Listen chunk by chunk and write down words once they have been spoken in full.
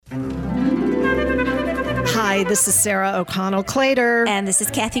Hi, this is Sarah O'Connell-Clater. And this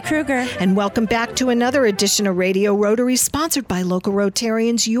is Kathy Kruger. And welcome back to another edition of Radio Rotary, sponsored by local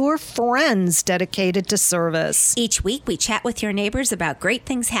Rotarians, your friends dedicated to service. Each week, we chat with your neighbors about great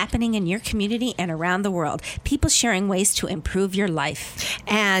things happening in your community and around the world. People sharing ways to improve your life.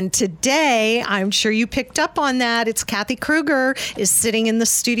 And today, I'm sure you picked up on that. It's Kathy Kruger is sitting in the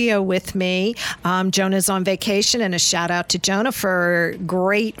studio with me. Jonah's on vacation, and a shout out to Jonah for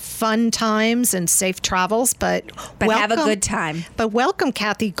great fun times and safe travels. But welcome, have a good time. But welcome,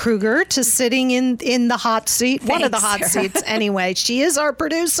 Kathy Kruger, to sitting in the hot seat. One of the hot seats, anyway. She is our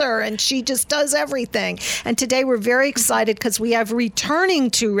producer, and she just does everything. And today we're very excited because we have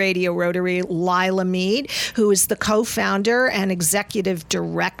returning to Radio Rotary Lila Mead, who is the co-founder and executive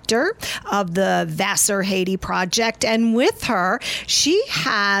director of the Vassar Haiti Project. And with her, she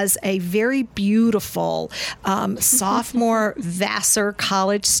has a very beautiful sophomore Vassar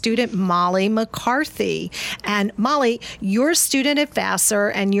College student, Molly McCarthy. And Molly, you're a student at Vassar,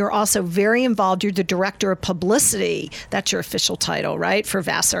 and you're also very involved. You're the director of publicity. That's your official title, right, for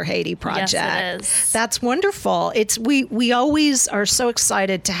Vassar Haiti Project? Yes, it is. That's wonderful. We always are so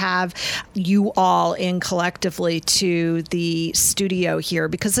excited to have you all in collectively to the studio here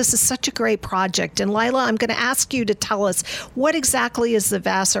because this is such a great project. And Lila, I'm going to ask you to tell us what exactly is the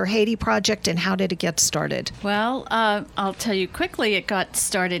Vassar Haiti Project and how did it get started? Well, I'll tell you quickly. It got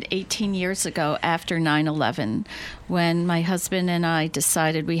started 18 years ago after 9/11, when my husband and I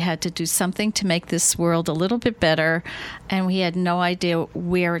decided we had to do something to make this world a little bit better, and we had no idea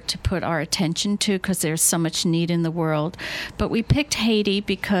where to put our attention to because there's so much need in the world. But we picked Haiti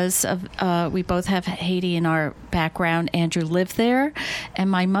because of we both have Haiti in our background. Andrew lived there, and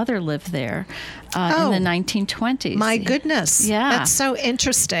my mother lived there in the 1920s. My goodness. Yeah. That's so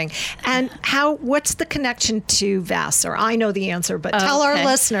interesting. And what's the connection to Vassar? I know the answer, but tell our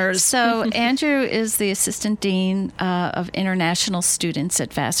listeners. So Andrew is the assistant dean of international students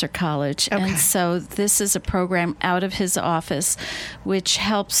at Vassar College. Okay. And so this is a program out of his office which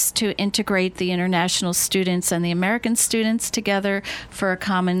helps to integrate the international students and the American students together for a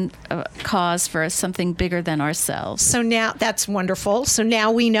common cause, for something bigger than ourselves. So now, that's wonderful. So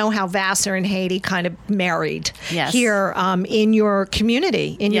now we know how Vassar and Haiti kind of married Yes. here in your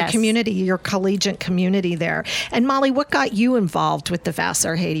community, Yes. your collegiate community there. And Molly, what got you involved with the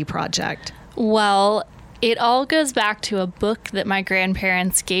Vassar Haiti Project? Well, it all goes back to a book that my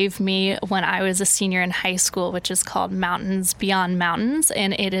grandparents gave me when I was a senior in high school, which is called Mountains Beyond Mountains.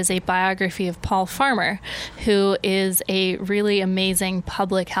 And it is a biography of Paul Farmer, who is a really amazing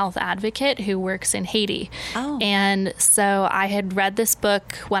public health advocate who works in Haiti. Oh. And so I had read this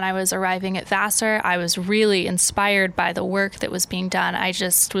book when I was arriving at Vassar. I was really inspired by the work that was being done. I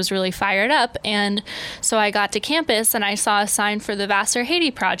just was really fired up. And so I got to campus and I saw a sign for the Vassar Haiti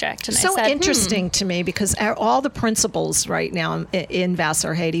Project. And So I said, interesting to me because all the principals right now in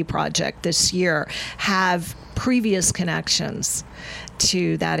Vassar Haiti Project this year have previous connections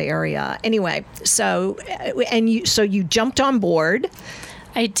to that area. Anyway, so you jumped on board.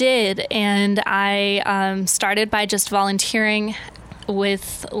 I did, and I started by just volunteering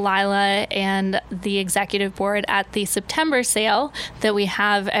with Lila and the executive board at the September sale that we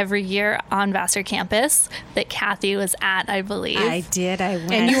have every year on Vassar campus that Kathy was at, I believe. I did. I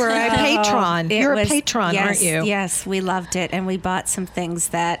went. And you were a patron. You're a patron, yes, aren't you? Yes, we loved it. And we bought some things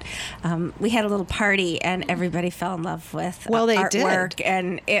that we had a little party and everybody fell in love with. Well, they artwork. did.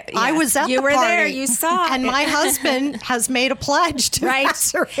 And I was at the You were party. there. You saw. And my husband has made a pledge to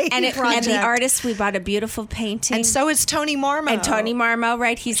Vassar Haiti and Project. the artist, we bought a beautiful painting. And so is Tony Marmo. And Tony Marmo,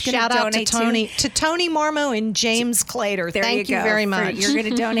 right? He's going to Shout out donate to Tony Marmo and James Clater. There Thank you you go. very much. You're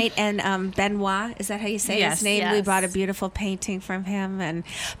going to donate. And Benoit, is that how you say Yes. his name? We Yes. bought a beautiful painting from him.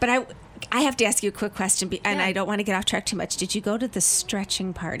 But I have to ask you a quick question, and I don't want to get off track too much. Did you go to the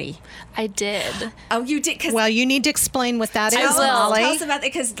stretching party? I did. Oh, you did? Well, you need to explain what that I is, will. Molly. Tell us about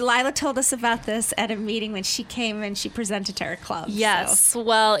it, because Lila told us about this at a meeting when she came and she presented to our club. Yes.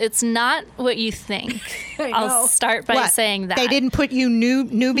 Well, it's not what you think. I know. I'll start by What? saying that. They didn't put you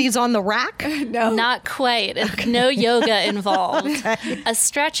newbies on the rack? No. Not quite. No yoga involved. A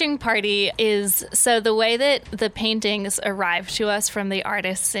stretching party is, so the way that the paintings arrive to us from the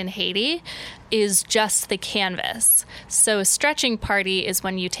artists in Haiti is just the canvas. So a stretching party is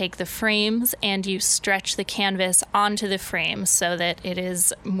when you take the frames and you stretch the canvas onto the frame so that it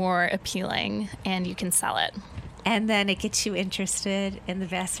is more appealing and you can sell it. And then it gets you interested in the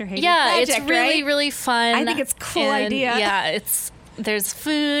Vassar Haiti Yeah, project, it's really, right? really fun. I think it's a cool And, idea. Yeah, there's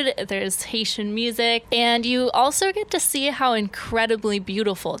food, there's Haitian music, and you also get to see how incredibly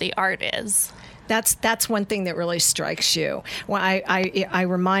beautiful the art is. That's one thing that really strikes you. Well, I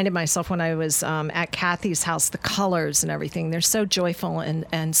reminded myself when I was at Kathy's house, the colors and everything, they're so joyful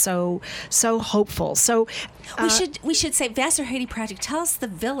and so hopeful. So we should say Vassar Haiti Project. Tell us the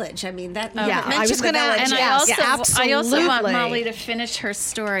village. I mean, that I was going to add, and yes, I also want Molly to finish her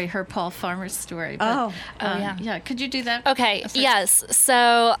story, her Paul Farmer story. But, yeah. Could you do that? Okay. Yes.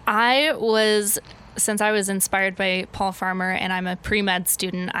 So since I was inspired by Paul Farmer and I'm a pre-med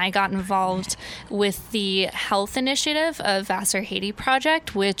student, I got involved with the health initiative of Vassar Haiti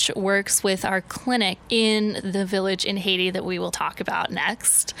Project, which works with our clinic in the village in Haiti that we will talk about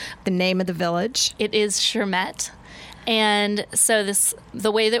next. The name of the village? It is Chermette. And so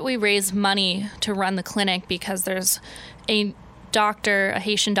the way that we raise money to run the clinic, because there's a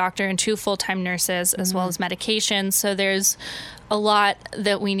Haitian doctor, and 2 full-time nurses, as well as medication. So there's a lot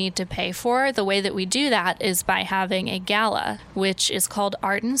that we need to pay for. The way that we do that is by having a gala, which is called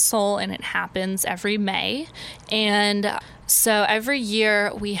Art and Soul, and it happens every May. And so every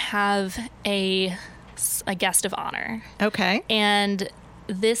year we have a guest of honor. Okay. And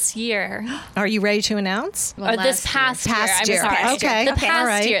this year, are you ready to announce? This past year. I'm sorry. Okay.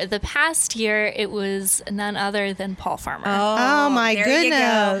 The past year, it was none other than Paul Farmer. Oh my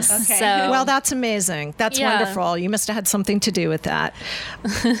goodness. Okay. So, well, that's amazing. That's wonderful. You must have had something to do with that.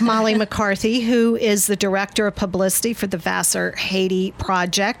 Molly McCarthy, who is the Director of Publicity for the Vassar Haiti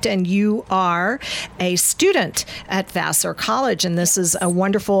Project, and you are a student at Vassar College, and this is a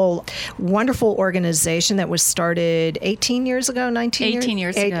wonderful, wonderful organization that was started 18 years ago, 19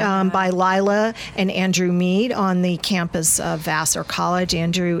 years ago, by Lila and Andrew Mead on the campus of Vassar College.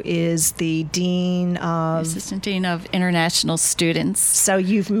 Andrew is the Assistant Dean of International Students. So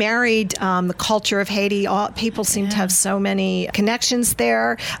you've married the culture of Haiti. People seem to have so many connections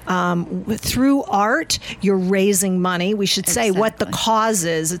there. Through art, you're raising money. We should say what the cause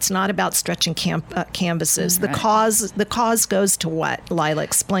is. It's not about stretching canvases. The cause goes to what? Lila,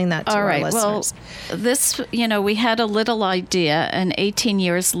 explain that to our listeners. Well, we had a little idea, and 18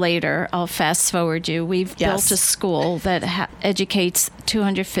 years later, I'll fast forward you, we've built a school that educates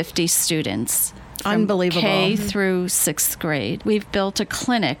 250 students. Unbelievable. K through 6th grade. We've built a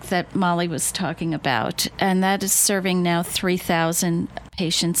clinic that Molly was talking about, and that is serving now 3,000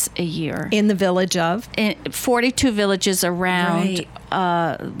 patients a year. In the village of? 42 villages around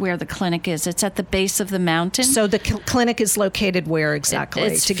where the clinic is. It's at the base of the mountain. So the clinic is located where exactly?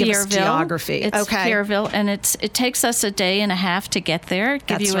 It's to give us geography. It's Fierville, and it takes us a day and a half to get there,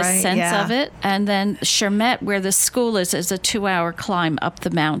 give you a sense of it. And then Chermette, where the school is a 2-hour climb up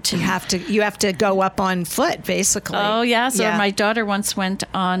the mountain. You have to go up on foot, basically. Oh, yeah. So my daughter once went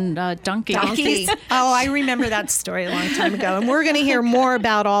on donkeys. Oh, I remember that story a long time ago. And we're going to hear more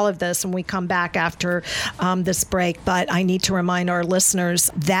about all of this when we come back after this break. But I need to remind our listeners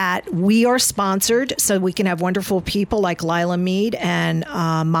that we are sponsored so we can have wonderful people like Lila Mead and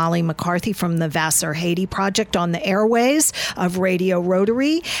Molly McCarthy from the Vassar Haiti Project on the airways of Radio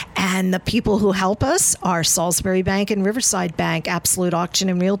Rotary. And the people who help us are Salisbury Bank and Riverside Bank, Absolute Auction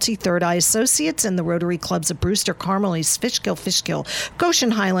and Realty, Third Eye Associates, and the Rotary Clubs of Brewster, Carmel East, Fishkill,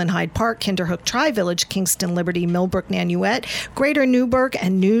 Goshen, Highland, Hyde Park, Kinderhook, Tri-Village, Kingston, Liberty, Millbrook, Nanuet, Greater Newburgh,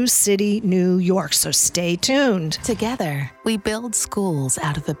 and New City, New York. So stay tuned. Together, we build schools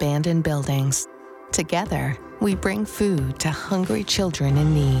out of abandoned buildings. Together, we bring food to hungry children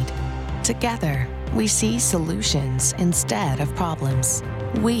in need. Together, we see solutions instead of problems.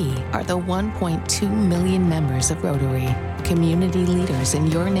 We are the 1.2 million members of Rotary, community leaders in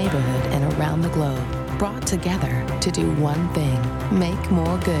your neighborhood and around the globe, brought together to do one thing: make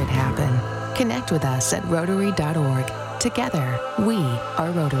more good happen. Connect with us at Rotary.org. Together, we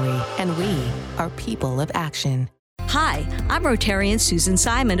are Rotary, and we are people of action. Hi, I'm Rotarian Susan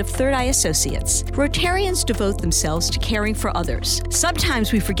Simon of Third Eye Associates. Rotarians devote themselves to caring for others.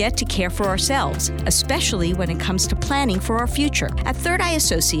 Sometimes we forget to care for ourselves, especially when it comes to planning for our future. At Third Eye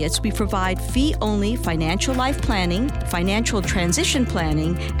Associates, we provide fee-only financial life planning, financial transition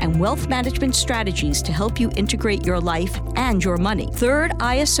planning, and wealth management strategies to help you integrate your life and your money.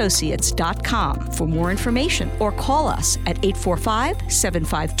 ThirdEyeAssociates.com for more information, or call us at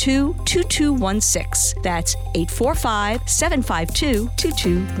 845-752-2216. That's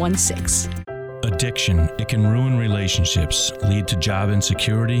 845-752-2216. Addiction, it can ruin relationships, lead to job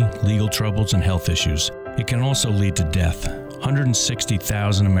insecurity, legal troubles, and health issues. It can also lead to death.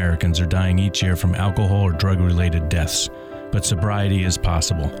 160,000 Americans are dying each year from alcohol or drug-related deaths, but sobriety is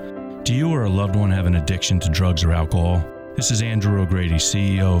possible. Do you or a loved one have an addiction to drugs or alcohol? This is Andrew O'Grady,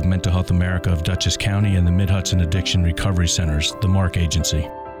 CEO of Mental Health America of Dutchess County and the Mid-Hudson Addiction Recovery Centers, the MARC Agency.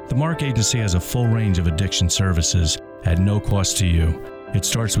 The MARC Agency has a full range of addiction services at no cost to you. It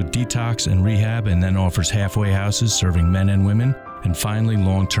starts with detox and rehab and then offers halfway houses serving men and women, and finally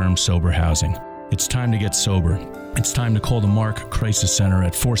long-term sober housing. It's time to get sober. It's time to call the Mark Crisis Center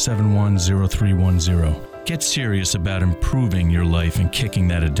at 471-0310. Get serious about improving your life and kicking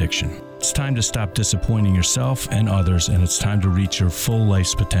that addiction. It's time to stop disappointing yourself and others, and it's time to reach your full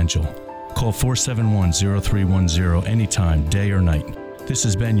life's potential. Call 471-0310 anytime, day or night. This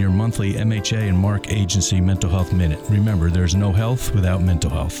has been your monthly MHA and Mark Agency Mental Health Minute. Remember, there's no health without mental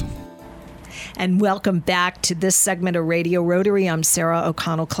health. And welcome back to this segment of Radio Rotary. I'm Sarah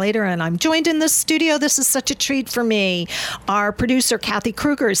O'Connell-Clater, and I'm joined in the studio. This is such a treat for me. Our producer, Kathy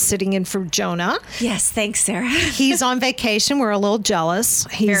Kruger, is sitting in for Jonah. Yes, thanks, Sarah. He's on vacation. We're a little jealous.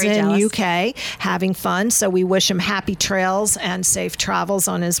 He's Very in jealous. UK having fun, so we wish him happy trails and safe travels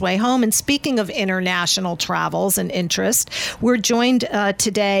on his way home. And speaking of international travels and interest, we're joined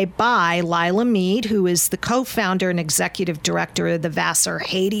today by Lila Mead, who is the co-founder and executive director of the Vassar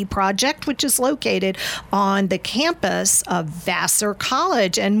Haiti Project, which is located on the campus of Vassar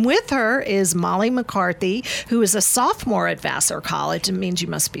College. And with her is Molly McCarthy, who is a sophomore at Vassar College. It means you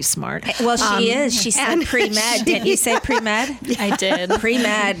must be smart. Well, she is. She said pre-med. Didn't you say pre-med? I did.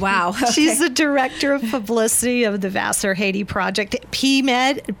 Pre-med. Wow. Okay. She's the director of publicity of the Vassar Haiti Project,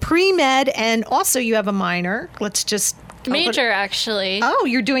 pre-med, and also you have a minor. Let's just... Major, actually. Oh,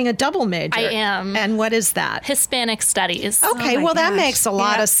 you're doing a double major. I am. And what is that? Hispanic Studies. Okay, my well, that gosh. makes a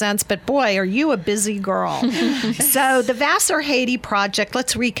lot Yeah. of sense, but boy, are you a busy girl. So the Vassar Haiti Project,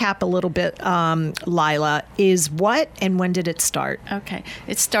 let's recap a little bit, Lila, is what and when did it start? Okay.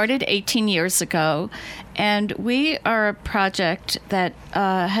 It started 18 years ago, and we are a project that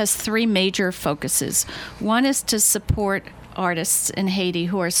has three major focuses. One is to support artists in Haiti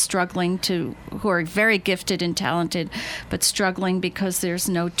who are who are very gifted and talented, but struggling because there's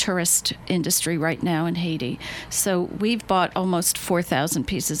no tourist industry right now in Haiti. So we've bought almost 4,000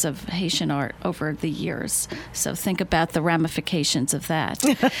 pieces of Haitian art over the years. So think about the ramifications of that.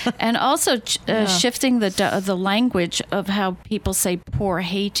 And also shifting the language of how people say poor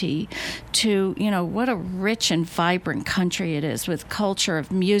Haiti to, what a rich and vibrant country it is with culture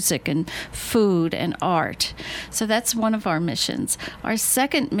of music and food and art. So that's one of our missions. Our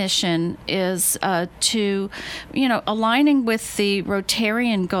second mission is to, aligning with the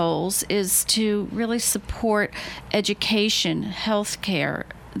Rotarian goals, is to really support education, healthcare,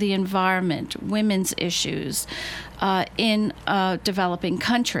 the environment, women's issues in a developing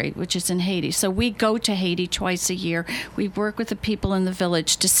country, which is in Haiti. So we go to Haiti twice a year. We work with the people in the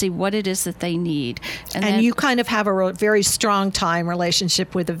village to see what it is that they need. And then you kind of have a very strong time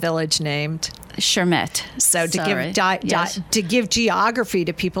relationship with a village named Chermette. So to Sorry. to give geography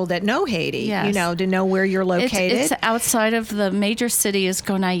to people that know Haiti, Yes. To know where you're located. It's outside of the major city is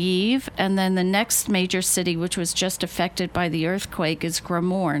Gonaïves, and then the next major city, which was just affected by the earthquake, is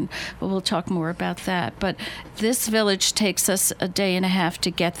Gromorne. But we'll talk more about that. But this village takes us a day and a half to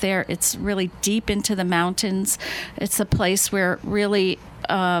get there. It's really deep into the mountains. It's a place where really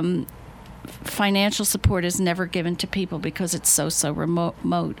financial support is never given to people because it's so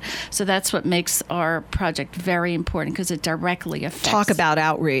remote. So that's what makes our project very important, because it directly affects. Talk about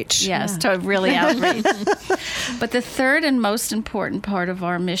outreach. Yes, to really outreach. But the third and most important part of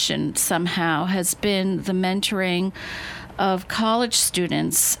our mission somehow has been the mentoring of college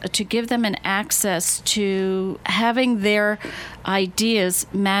students to give them an access to having their ideas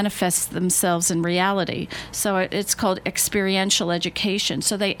manifest themselves in reality. So it's called experiential education.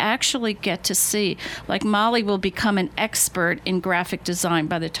 So they actually get to see, like Molly will become an expert in graphic design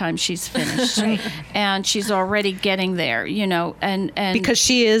by the time she's finished. And she's already getting there, and Because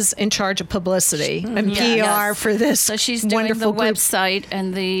she is in charge of publicity and PR Yes. for this so she's doing wonderful the group website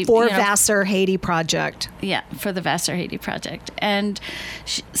and the for Vassar Haiti Project. Yeah, for the Vassar Haiti Project. And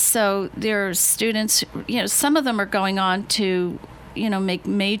so there are students, some of them are going on to, make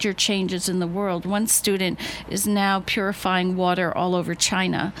major changes in the world. One student is now purifying water all over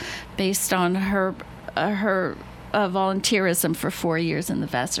China based on her volunteerism for 4 years in the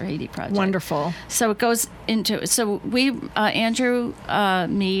Vassar Haiti Project. Wonderful. So it goes into, we, Andrew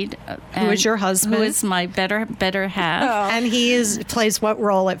Mead. Who is your husband? Who is my better half. And he plays what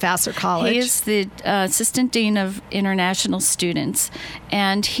role at Vassar College? He is the assistant dean of international students,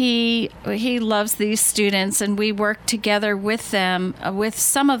 and he loves these students, and we work together with them, with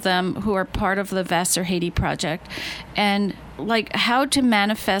some of them who are part of the Vassar Haiti Project, and like how to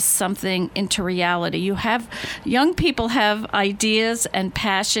manifest something into reality. Young people have ideas and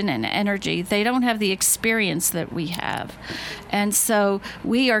passion and energy. They don't have the experience that we have. And so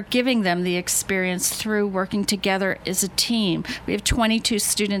we are giving them the experience through working together as a team. We have 22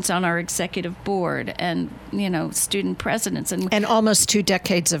 students on our executive board and, student presidents. And almost 2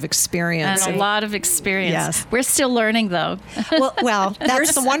 decades of experience. And a lot of experience. Yes. We're still learning, though. Well,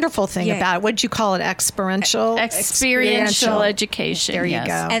 that's the wonderful thing about it. What'd you call it? Experiential education. There you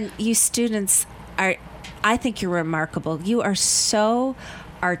go. And you students I think you're remarkable. You are so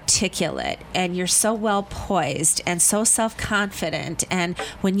articulate and you're so well poised and so self-confident. And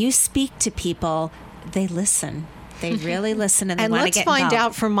when you speak to people, they listen. They really listen and they want to get involved. And let's find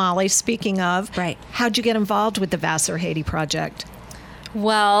out from Molly, speaking of, right. How'd you get involved with the Vassar Haiti Project?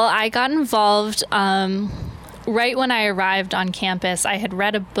 Well, I got involved right when I arrived on campus. I had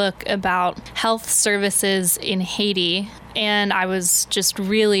read a book about health services in Haiti, and I was just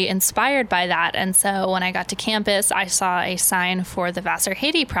really inspired by that. And so when I got to campus, I saw a sign for the Vassar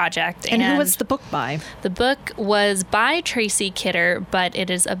Haiti Project. And who was the book by? The book was by Tracy Kidder, but it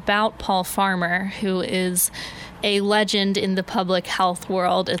is about Paul Farmer, who is a legend in the public health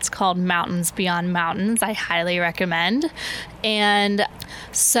world. It's called Mountains Beyond Mountains. I highly recommend. And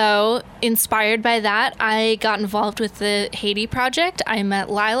so, inspired by that, I got involved with the Haiti Project. I met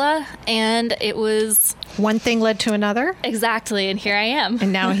Lila, and it was... One thing led to another? Exactly, and here I am.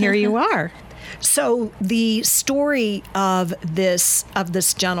 And now here you are. So the story of this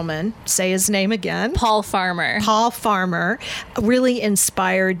gentleman, say his name again. Paul Farmer. Paul Farmer really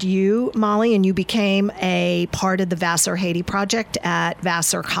inspired you, Molly, and you became a part of the Vassar Haiti Project at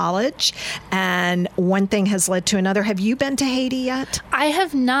Vassar College. And one thing has led to another. Have you been to Haiti yet? I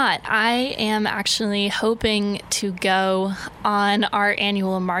have not. I am actually hoping to go on our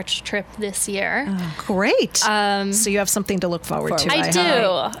annual March trip this year. Oh, great. So you have something to look forward to. I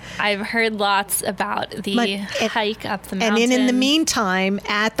do. I've heard lots about the hike up the mountain. And in the meantime,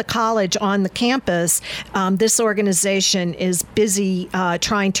 at the college on the campus, this organization is busy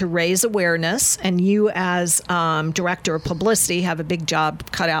trying to raise awareness, and you as director of publicity have a big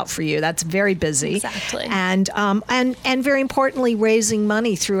job cut out for you. That's very busy. Exactly. And very importantly, raising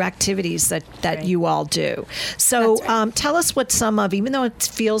money through activities that you all do. So tell us what some of, even though it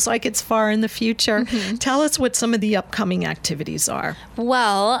feels like it's far in the future, tell us what some of the upcoming activities are.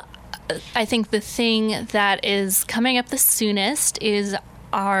 Well, I think the thing that is coming up the soonest is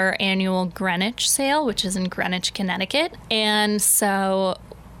our annual Greenwich sale, which is in Greenwich, Connecticut. And so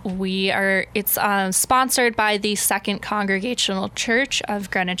it's sponsored by the Second Congregational Church of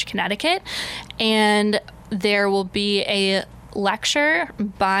Greenwich, Connecticut. And there will be a lecture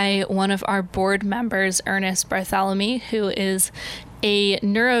by one of our board members, Ernest Bartholomew, who is a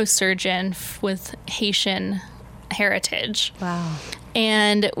neurosurgeon with Haitian heritage. Wow.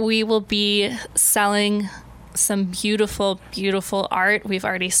 And we will be selling some beautiful, beautiful art. We've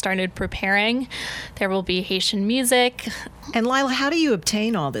already started preparing. There will be Haitian music. And Lila, how do you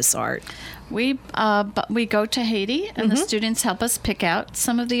obtain all this art? We go to Haiti, and the students help us pick out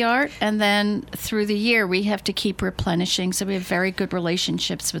some of the art, and then through the year we have to keep replenishing. So we have very good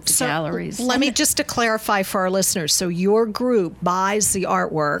relationships with the galleries. Let me just to clarify for our listeners. So your group buys the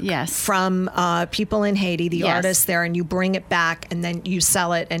artwork from people in Haiti, the artists there, and you bring it back, and then you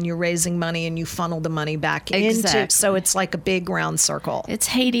sell it, and you're raising money, and you funnel the money back into. So it's like a big round circle. It's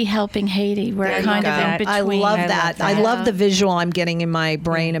Haiti helping Haiti. We're kind of in between. I love that. I love the visual I'm getting in my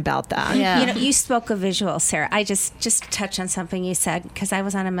brain about that. Yeah. You spoke of visuals, Sarah. I just touch on something you said, because I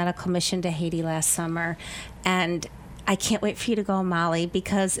was on a medical mission to Haiti last summer, and I can't wait for you to go, Molly,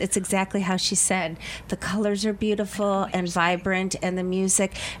 because it's exactly how she said. The colors are beautiful and vibrant, and the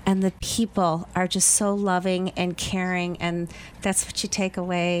music and the people are just so loving and caring, and that's what you take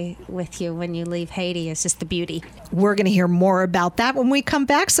away with you when you leave Haiti, is just the beauty. We're going to hear more about that when we come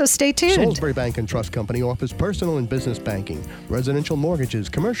back, so stay tuned. Salisbury Bank and Trust Company offers personal and business banking, residential mortgages,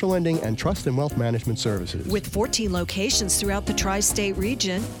 commercial lending, and trust and wealth management services. With 14 locations throughout the tri-state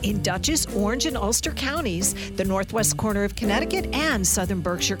region, in Dutchess, Orange, and Ulster counties, the northwest corner of Connecticut, and southern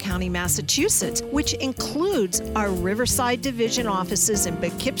Berkshire County, Massachusetts, which includes our Riverside Division offices in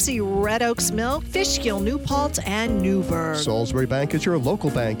Poughkeepsie, Red Oaks Mill, Fishkill, New Paltz, and Newburgh. Salisbury Bank is your local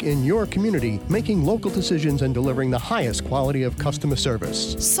bank in your community, making local decisions and delivering the highest quality of customer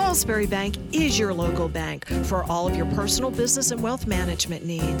service. Salisbury Bank is your local bank for all of your personal, business, and wealth management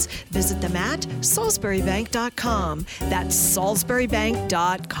needs. Visit them at salisburybank.com. That's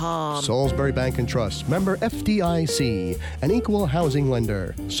salisburybank.com. Salisbury Bank and Trust, member FDIC, an equal housing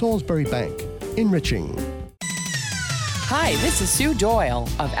lender. Salisbury Bank, enriching. Hi, this is Sue Doyle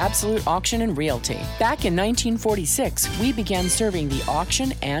of Absolute Auction and Realty. Back in 1946, we began serving the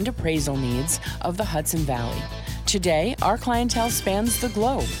auction and appraisal needs of the Hudson Valley. Today, our clientele spans the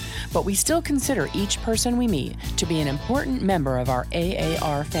globe, but we still consider each person we meet to be an important member of our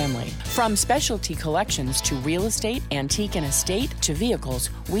AAR family. From specialty collections to real estate, antique and estate to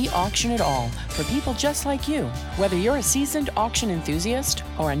vehicles, we auction it all for people just like you. Whether you're a seasoned auction enthusiast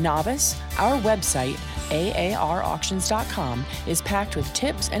or a novice, our website, AARauctions.com, is packed with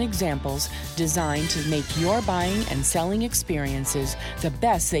tips and examples designed to make your buying and selling experiences the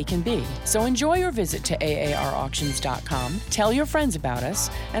best they can be. So enjoy your visit to AARauctions.com, tell your friends about us,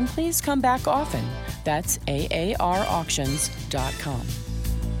 and please come back often. That's AARauctions.com.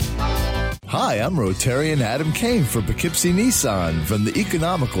 Hi, I'm Rotarian Adam Kane for Poughkeepsie Nissan. From the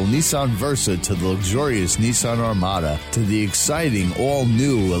economical Nissan Versa to the luxurious Nissan Armada to the exciting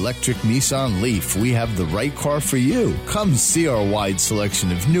all-new electric Nissan Leaf, we have the right car for you. Come see our wide selection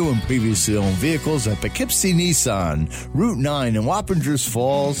of new and previously owned vehicles at Poughkeepsie Nissan, Route 9 in Wappingers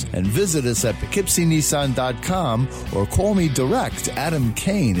Falls, and visit us at PoughkeepsieNissan.com or call me direct, Adam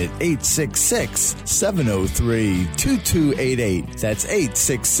Kane, at 866-703-2288. That's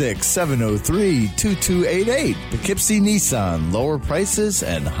 866-703-2288. Poughkeepsie Nissan, lower prices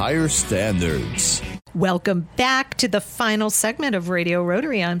and higher standards. Welcome back to the final segment of Radio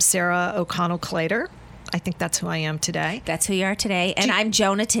Rotary. I'm Sarah O'Connell-Clater. I think that's who I am today. That's who you are today. And I'm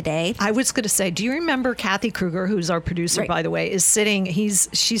Jonah today. I was going to say, do you remember Kathy Kruger, who's our producer, by the way, is sitting,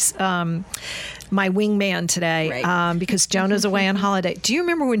 she's my wingman today, because Jonah's away on holiday. Do you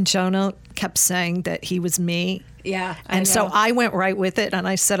remember when Jonah kept saying that he was me? Yeah. And so I went right with it, and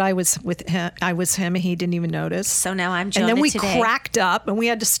I said I was with him. I was him, and he didn't even notice. So now I'm Jonah today. And then we today. cracked up, and we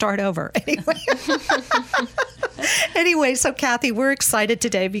had to start over. Anyway, so Kathy, we're excited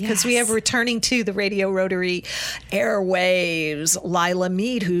today because we have returning to the Radio Rotary airwaves, Lila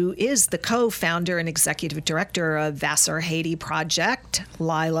Mead, who is the co-founder and executive director of Vassar Haiti Project.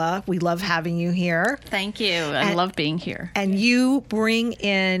 Lila, we love having you here. Thank you. I love being here. And you bring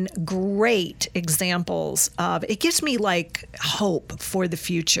in great examples of, it gives me like hope for the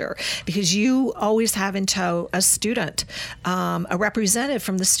future because you always have in tow a student, a representative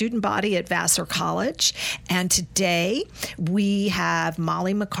from the student body at Vassar College. And today we have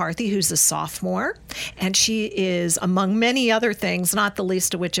Molly McCarthy, who's a sophomore, and she is, among many other things, not the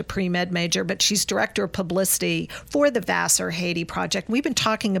least of which a pre-med major, but she's director of publicity for the Vassar Haiti Project. We've been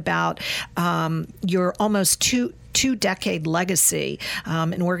talking about your almost two-decade legacy,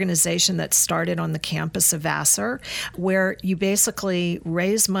 an organization that started on the campus of Vassar, where you basically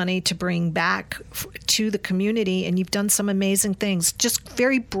raise money to bring back to the community, and you've done some amazing things. Just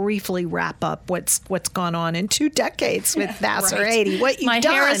very briefly wrap up what's gone on in 2 decades with Vassar Haiti. What you've My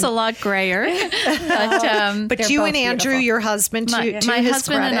done. hair is a lot grayer, but you and Andrew, your husband, to my his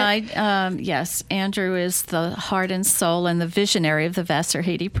husband credit. and I, yes, Andrew is the heart and soul and the visionary of the Vassar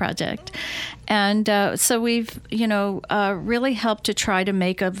Haiti Project. And so we've, really helped to try to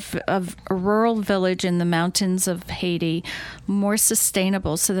make a rural village in the mountains of Haiti more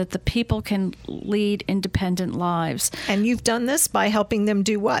sustainable so that the people can lead independent lives. And you've done this by helping them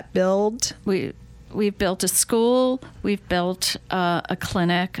do what? Build? We've built a school, we've built a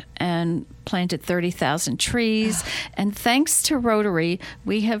clinic, and planted 30,000 trees. And thanks to Rotary,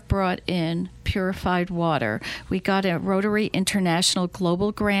 we have brought in purified water. We got a Rotary International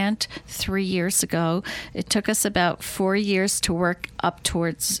Global Grant 3 years ago. It took us about 4 years to work up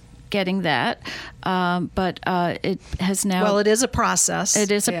towards getting that, but it has now... Well, it is a process.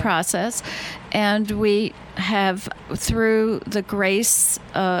 It is a process. And we have, through the grace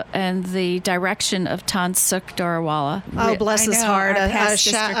and the direction of Tansuk Darawala. Oh, bless his heart. A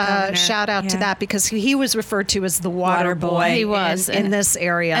shout out to that, because he was referred to as the water boy. He was. In this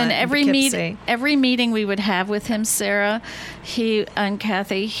area. And every meeting we would have with him, Sarah, he and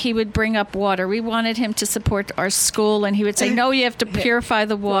Kathy, he would bring up water. We wanted him to support our school, and he would say, no, you have to purify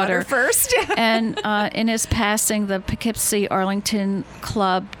the water first. And in his passing, the Poughkeepsie Arlington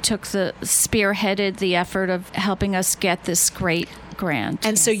Club spearheaded the effort of helping us get this great grant.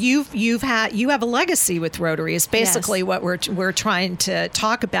 And so you have a legacy with Rotary. Is basically what we're trying to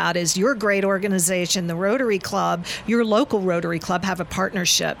talk about. Is your great organization, the Rotary Club, your local Rotary Club, have a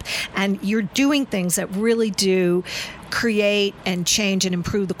partnership, and you're doing things that really do create and change and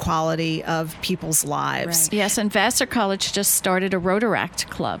improve the quality of people's lives. Right. Yes, and Vassar College just started a Rotaract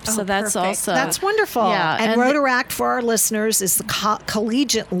Club, so that's also... That's wonderful. Yeah, and Rotaract, for our listeners, is the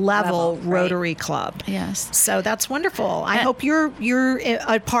collegiate level Rotary Club. Yes. So that's wonderful. I hope you're you're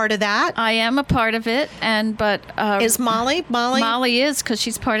a part of that. I am a part of it, but is Molly? Molly is, because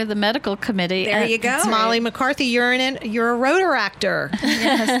she's part of the medical committee. There you go. It's Molly McCarthy. You're a Rotaractor.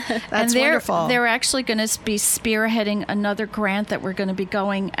 Yes. That's wonderful. They're actually going to be spearheading another grant that we're going to be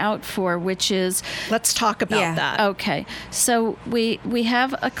going out for, which is... Let's talk about that. Okay. So we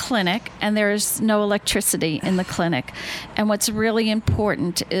have a clinic, and there's no electricity in the clinic. And what's really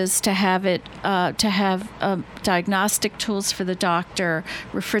important is to have diagnostic tools for the doctor,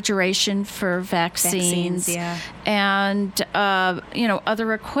 refrigeration for vaccines and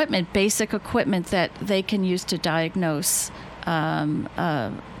other equipment, basic equipment that they can use to diagnose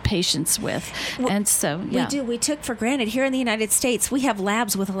patients with. And so, we took for granted here in the United States, we have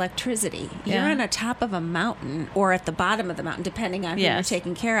labs with electricity. You're on the top of a mountain or at the bottom of the mountain, depending on who you're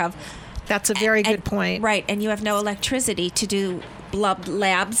taking care of. That's a very good point. Right, and you have no electricity to do blood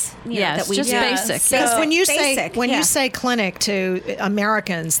labs. That we just do. Basic. Because when you say clinic to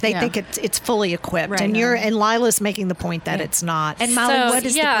Americans, they think it's fully equipped, right. and Lila's making the point that it's not. And Molly, what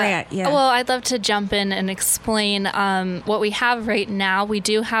is the grant? Well, I'd love to jump in and explain what we have right now. We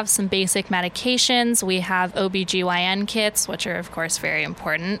do have some basic medications. We have OBGYN kits, which are of course very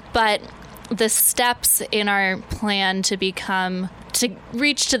important, but the steps in our plan to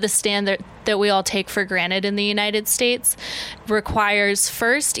reach to the standard that we all take for granted in the United States requires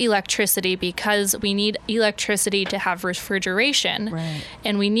first electricity, because we need electricity to have refrigeration, right.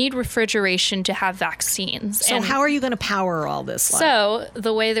 and we need refrigeration to have vaccines. So how are you going to power all this? So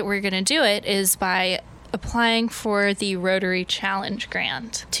the way that we're going to do it is by applying for the Rotary Challenge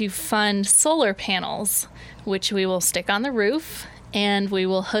Grant to fund solar panels, which we will stick on the roof, and we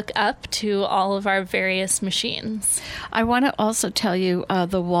will hook up to all of our various machines. I want to also tell you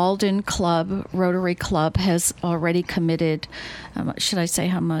the Walden Club, Rotary Club, has already committed, should I say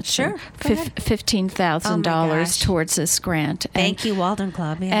how much? Sure. $15,000 towards this grant. Thank you, Walden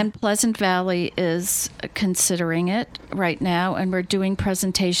Club. Yeah. And Pleasant Valley is considering it right now, and we're doing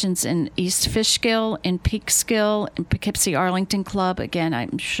presentations in East Fishkill, in Peekskill, in Poughkeepsie Arlington Club. Again,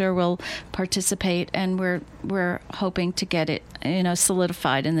 I'm sure we'll participate, and we're hoping to get it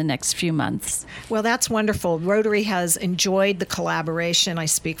solidified in the next few months. Well, that's wonderful. Rotary has enjoyed the collaboration. I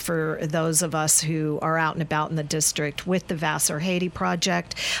speak for those of us who are out and about in the district with the Vassar Haiti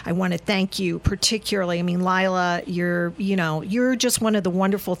Project. I want to thank you particularly. I mean, Lila, you're just one of the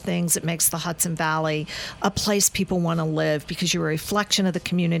wonderful things that makes the Hudson Valley a place people want to live, because you're a reflection of the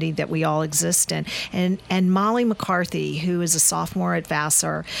community that we all exist in. And Molly McCarthy, who is a sophomore at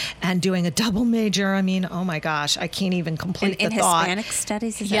Vassar and doing a double major. I mean, oh my gosh, I can't even complete the thought. Hispanic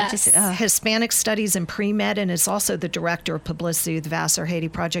Studies? Hispanic Studies and Pre-Med, and is also the Director of Publicity of the Vassar Haiti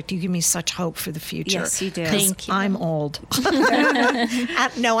Project. You give me such hope for the future. Yes, you do. Thank you. I'm old.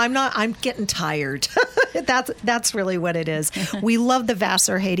 No, I'm not. I'm getting tired. That's really what it is. We love the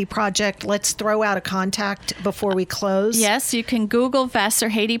Vassar Haiti Project. Let's throw out a contact before we close. Yes, you can Google Vassar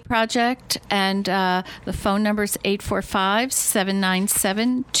Haiti Project, and the phone number is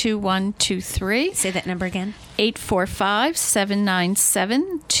 845-797-2123. Say that number again.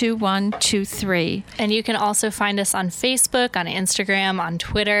 845-797-2123. And you can also find us on Facebook, on Instagram, on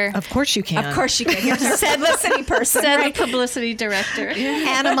Twitter. Of course you can. Of course you can. Said listening person. Said the publicity director.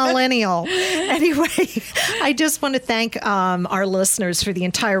 And a millennial. Anyway, I just want to thank our listeners, for the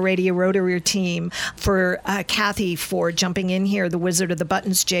entire Radio Rotary team, for Kathy for jumping in here, the Wizard of the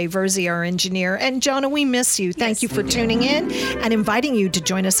Buttons, Jay Verzi, our engineer, and Jonah, we miss you. Thank you for tuning in and inviting you to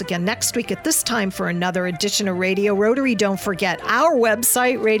join us again next week at this time for another edition of Radio Rotary. Don't forget our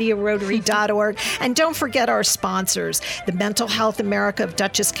website, radiorotary.org, and don't forget our sponsors, the Mental Health America of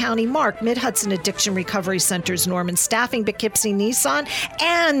Dutchess County, Mark, Mid-Hudson Addiction Recovery Centers, Norman Staffing, Poughkeepsie Nissan,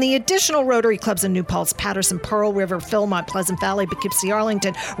 and the additional Rotary clubs in New Paltz, Patterson, Pearl River, Philmont, Pleasant Valley, Poughkeepsie,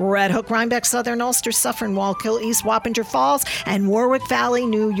 Arlington, Red Hook, Rhinebeck, Southern Ulster, Suffern, Wallkill, East Wappinger Falls, and Warwick Valley,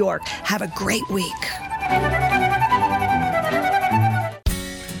 New York. Have a great week.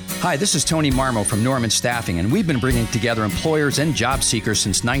 Hi, this is Tony Marmo from Norman Staffing, and we've been bringing together employers and job seekers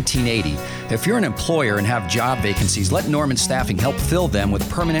since 1980. If you're an employer and have job vacancies, let Norman Staffing help fill them with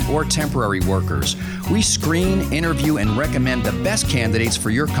permanent or temporary workers. We screen, interview, and recommend the best candidates for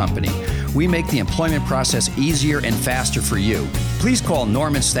your company. We make the employment process easier and faster for you. Please call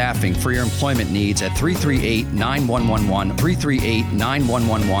Norman Staffing for your employment needs at 338-9111,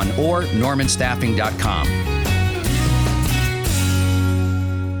 338-9111, or normanstaffing.com.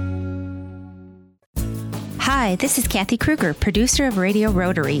 Hi, Hi, this is Kathy Kruger, producer of Radio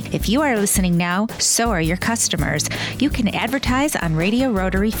Rotary. If you are listening now, so are your customers. You can advertise on Radio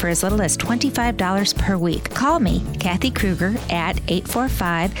Rotary for as little as $25 per week. Call me, Kathy Kruger, at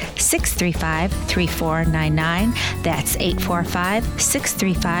 845-635-3499. That's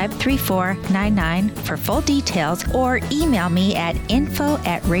 845-635-3499 for full details, or email me at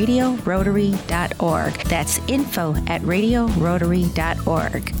info@radiorotary.org. That's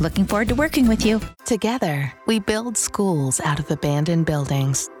info@radiorotary.org. Looking forward to working with you. Together, we build schools out of abandoned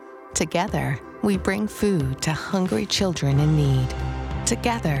buildings. Together, we bring food to hungry children in need.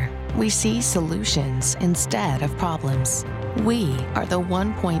 Together, we see solutions instead of problems. We are the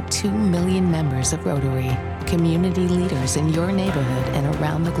 1.2 million members of Rotary, community leaders in your neighborhood and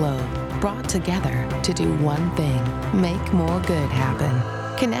around the globe, brought together to do one thing: make more good happen.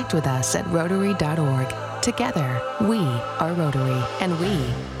 Connect with us at Rotary.org. Together, we are Rotary, and we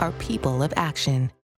are people of action.